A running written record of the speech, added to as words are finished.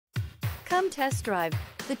Come test drive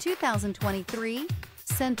the 2023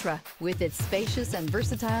 Sentra. With its spacious and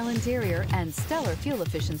versatile interior and stellar fuel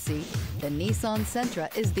efficiency, the Nissan Sentra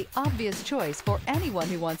is the obvious choice for anyone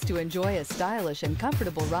who wants to enjoy a stylish and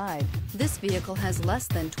comfortable ride. This vehicle has less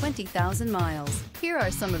than 20,000 miles. Here are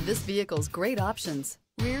some of this vehicle's great options: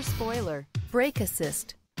 rear spoiler, brake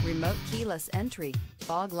assist, remote keyless entry,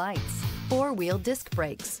 fog lights, four-wheel disc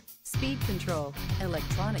brakes, speed control,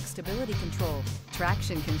 electronic stability control,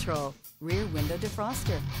 traction control, rear window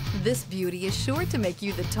defroster. This beauty is sure to make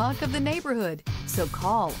you the talk of the neighborhood. So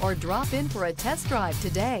call or drop in for a test drive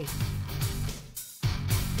today.